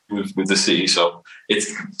do with the city. So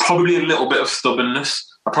it's probably a little bit of stubbornness.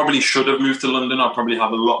 I probably should have moved to London. I probably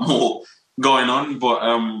have a lot more going on, but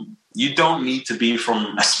you don't need to be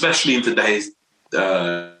from, especially in today's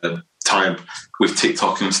time with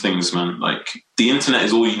TikTok and things, man. The internet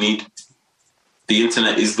is all you need. The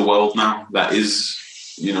internet is the world now. That is,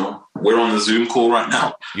 we're on a Zoom call right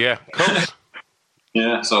now. Yeah, of course.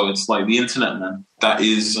 Yeah, so it's the internet, man. That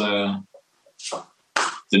is the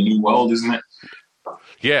new world, isn't it?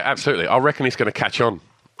 Yeah, absolutely. I reckon it's going to catch on.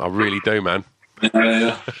 I really do, man.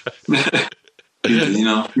 Yeah.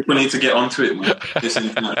 People need to get onto it, man. This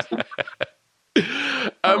internet.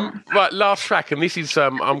 Right, last track, and this is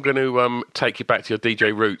I'm going to take you back to your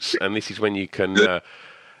DJ roots, and this is when you can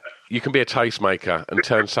be a tastemaker and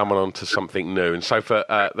turn someone on to something new. And so for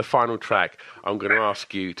the final track, I'm going to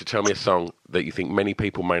ask you to tell me a song that you think many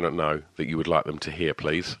people may not know that you would like them to hear,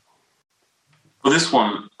 please. For this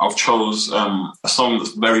one, I've chose a song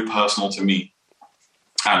that's very personal to me,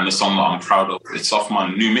 and a song that I'm proud of. It's off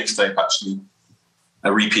my new mixtape, actually.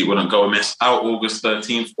 A repeat wouldn't go amiss. Out August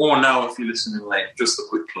 13th, or now if you're listening late. Just a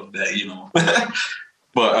quick plug there,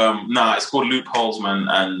 But it's called Loopholes, man,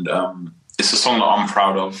 and it's a song that I'm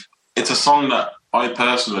proud of. It's a song that I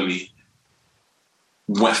personally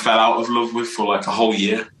fell out of love with for a whole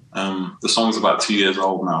year. The song's about 2 years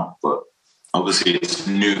old now, but obviously it's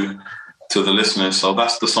new to the listeners. So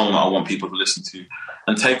that's the song that I want people to listen to.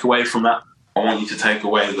 And take away from that, I want you to take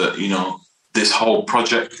away that, this whole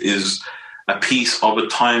project is a piece of a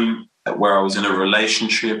time where I was in a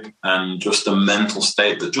relationship and just a mental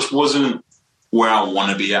state that just wasn't where I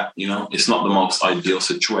want to be at. It's not the most ideal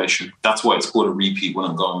situation. That's why it's called a repeat,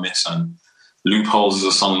 wouldn't go amiss. And Loopholes is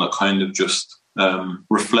a song that kind of just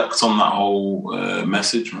reflects on that whole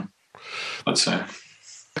message, man, I'd say.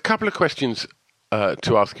 A couple of questions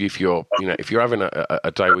to ask you if you're having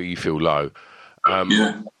a day where you feel low.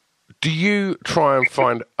 Do you try and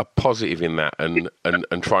find a positive in that and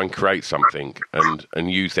try and create something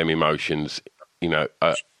and use them emotions,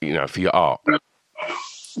 for your art?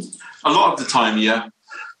 A lot of the time, yeah.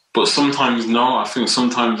 But sometimes, no. I think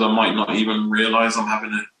sometimes I might not even realise I'm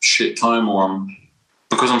having a shit time,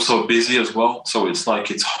 because I'm so busy as well. So it's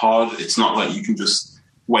it's hard. It's not like you can just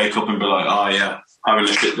wake up and be like, oh yeah, having a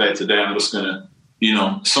shit day today. I'm just going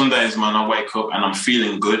to, some days, man, I wake up and I'm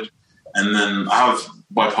feeling good. And then I have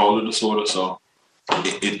bipolar disorder, so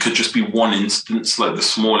it could just be one instance, the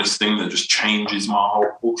smallest thing that just changes my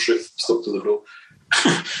whole bullshit. Stop to the door.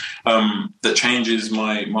 That changes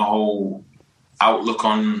my whole outlook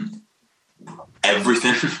on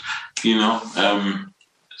everything,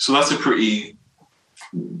 So that's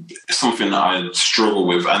something that I struggle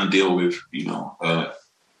with and deal with,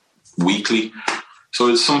 weekly. So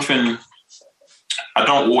it's something I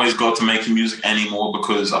don't always go to making music anymore,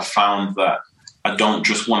 because I found that I don't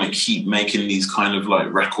just want to keep making these kind of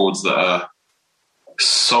like records that are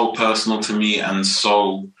so personal to me and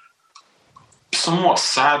so somewhat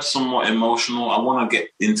sad, somewhat emotional. I want to get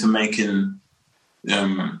into making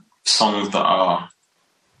songs that are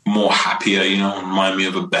more happier, remind me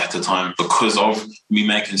of a better time, because of me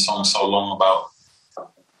making songs so long about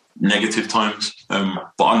negative times. But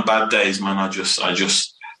on bad days, man, I just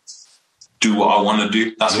do what I want to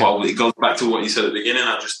do. That's what it goes back to what you said at the beginning.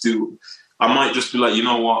 I might just be like, you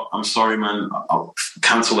know what? I'm sorry, man. I'll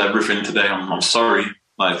cancel everything today. I'm sorry.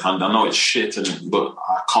 Like, I know it's shit, but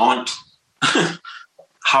I can't.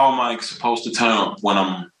 How am I supposed to turn up when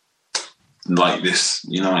I'm like this?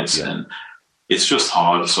 And it's just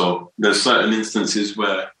hard. So there's certain instances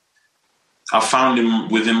where I found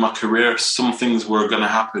within my career, some things were going to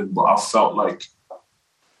happen, but I felt like,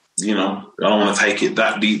 I don't want to take it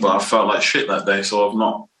that deep, but I felt like shit that day. So I've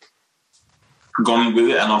not gone with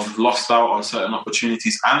it, and I've lost out on certain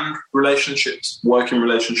opportunities and working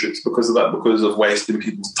relationships because of that, because of wasting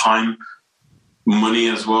people's time, money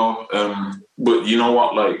as well. But you know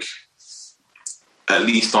what, like, at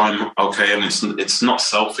least I'm okay, and it's not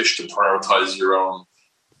selfish to prioritize your own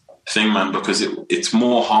thing, man, because it's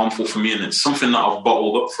more harmful for me, and it's something that I've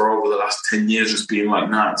bottled up for over the last 10 years, just being like,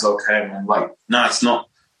 nah, it's okay, man. Like, nah, it's not.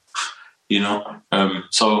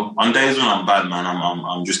 So on days when I'm bad, man,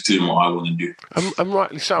 I'm just doing what I want to do. And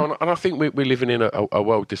rightly so. And I think we're living in a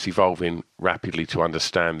world that's evolving rapidly to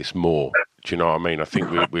understand this more. Do you know what I mean? I think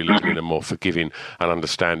we're living in a more forgiving and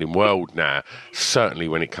understanding world now, certainly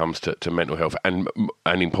when it comes to mental health and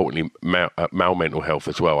importantly, male mental health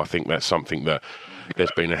as well. I think that's something that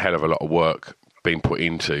there's been a hell of a lot of work being put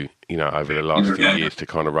into, over the last few years to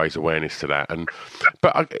kind of raise awareness to that.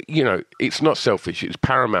 But it's not selfish. It's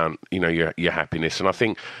paramount, your happiness. And I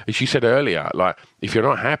think, as you said earlier, like, if you're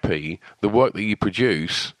not happy, the work that you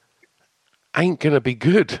produce ain't going to be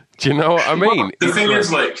good. Do you know what I mean? Well, the thing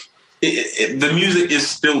is, like, the music is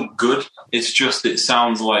still good. It's just, it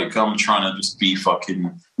sounds like I'm trying to just be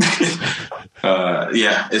fucking...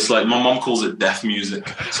 it's like my mom calls it death music.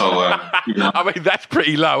 So, I mean, that's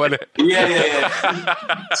pretty low, isn't it? Yeah.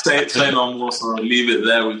 Say no more, so I'll leave it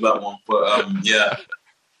there with that one. But, I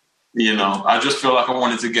just feel like I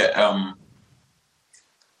wanted to get... I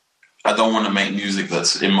don't want to make music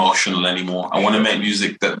that's emotional anymore. I want to make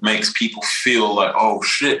music that makes people feel like, oh,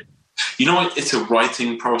 shit. It's a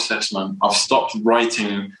writing process, man. I've stopped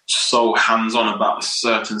writing so hands-on about a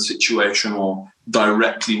certain situation or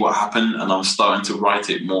directly what happened, and I'm starting to write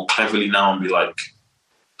it more cleverly now and be like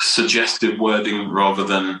suggestive wording rather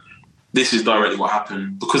than this is directly what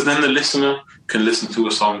happened, because then the listener can listen to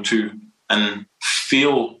a song too and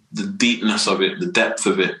feel the deepness of it, the depth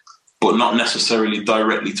of it, but not necessarily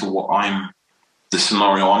directly to the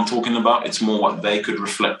scenario I'm talking about. It's more what they could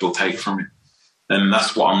reflect or take from it. And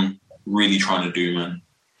that's what I'm really trying to do, man,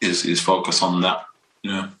 is focus on that.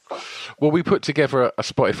 Well, we put together a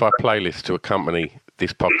Spotify playlist to accompany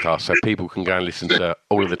this podcast so people can go and listen to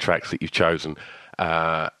all of the tracks that you've chosen.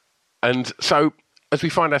 And so as we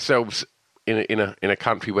find ourselves in a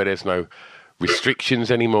country where there's no restrictions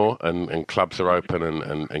anymore and clubs are open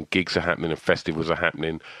and gigs are happening and festivals are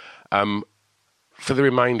happening, for the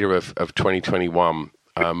remainder of 2021,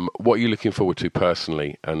 what are you looking forward to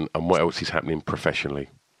personally, and what else is happening professionally?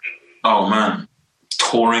 Oh, man,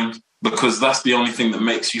 touring, because that's the only thing that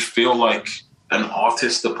makes you feel like an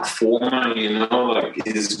artist, a performer, like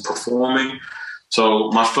is performing. So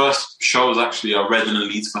my first show is actually a Reading and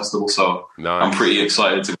Leeds Festival, so nice. I'm pretty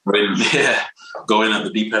excited to go in at the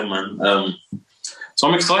deep end, man. So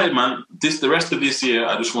I'm excited, man. The rest of this year,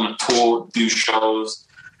 I just want to tour, do shows,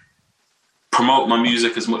 promote my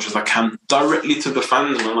music as much as I can directly to the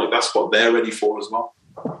fans, man. Like, that's what they're ready for as well.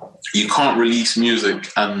 You can't release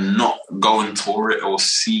music and not go and tour it or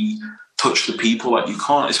touch the people. Like, you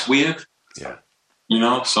can't. It's weird. Yeah.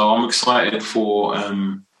 So I'm excited for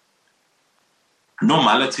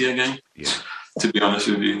normality again, to be honest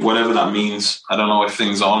with you. Whatever that means. I don't know if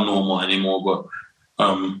things are normal anymore,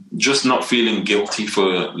 but just not feeling guilty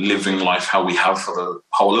for living life how we have for the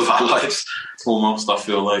whole of our lives, almost, I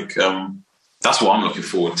feel like. That's what I'm looking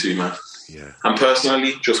forward to, man. Yeah. And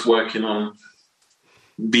personally, just working on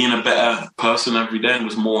being a better person every day and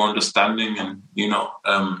just more understanding and,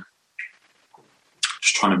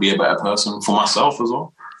 just trying to be a better person for myself as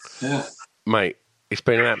well. Yeah. Mate, it's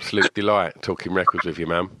been an absolute delight talking records with you,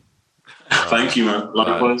 man. Thank you, man.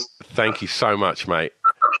 Likewise. Thank you so much, mate.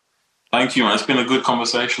 Thank you, man. It's been a good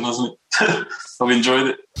conversation, hasn't it? I've enjoyed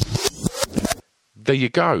it. There you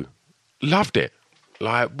go. Loved it.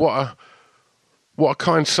 Like, what a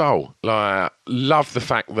kind soul. Like, love the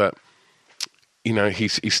fact that, you know,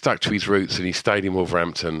 he's stuck to his roots and he stayed in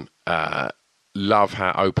Wolverhampton. Love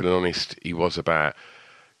how open and honest he was about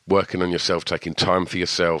working on yourself, taking time for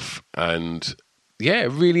yourself. And, yeah,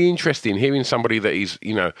 really interesting hearing somebody that is,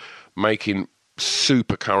 you know, making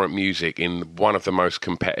super current music in one of the most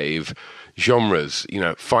competitive genres, you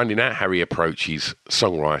know, finding out how he approaches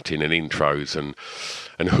songwriting and intros and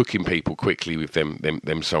hooking people quickly with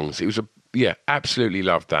them songs. It was absolutely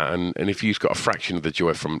loved that. And if you've got a fraction of the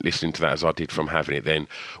joy from listening to that as I did from having it, then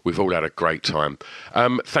we've all had a great time.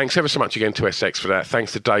 Thanks ever so much again to SX for that.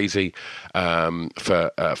 Thanks to Daisy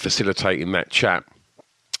for facilitating that chat.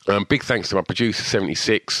 Big thanks to my producer,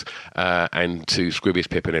 76, and to Scribbies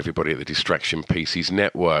Pip and everybody at the Distraction Pieces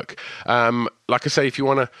Network. Like I say, if you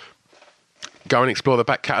want to go and explore the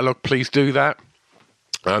back catalogue, please do that.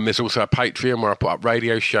 There's also a Patreon where I put up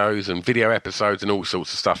radio shows and video episodes and all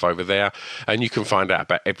sorts of stuff over there. And you can find out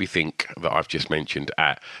about everything that I've just mentioned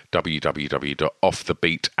at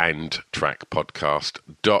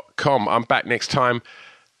www.offthebeatandtrackpodcast.com. I'm back next time.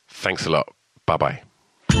 Thanks a lot. Bye-bye.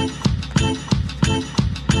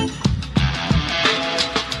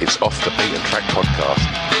 It's Off the Beat and Track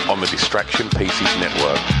podcast on the Distraction Pieces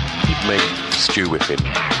Network with me, Stu Whiffen.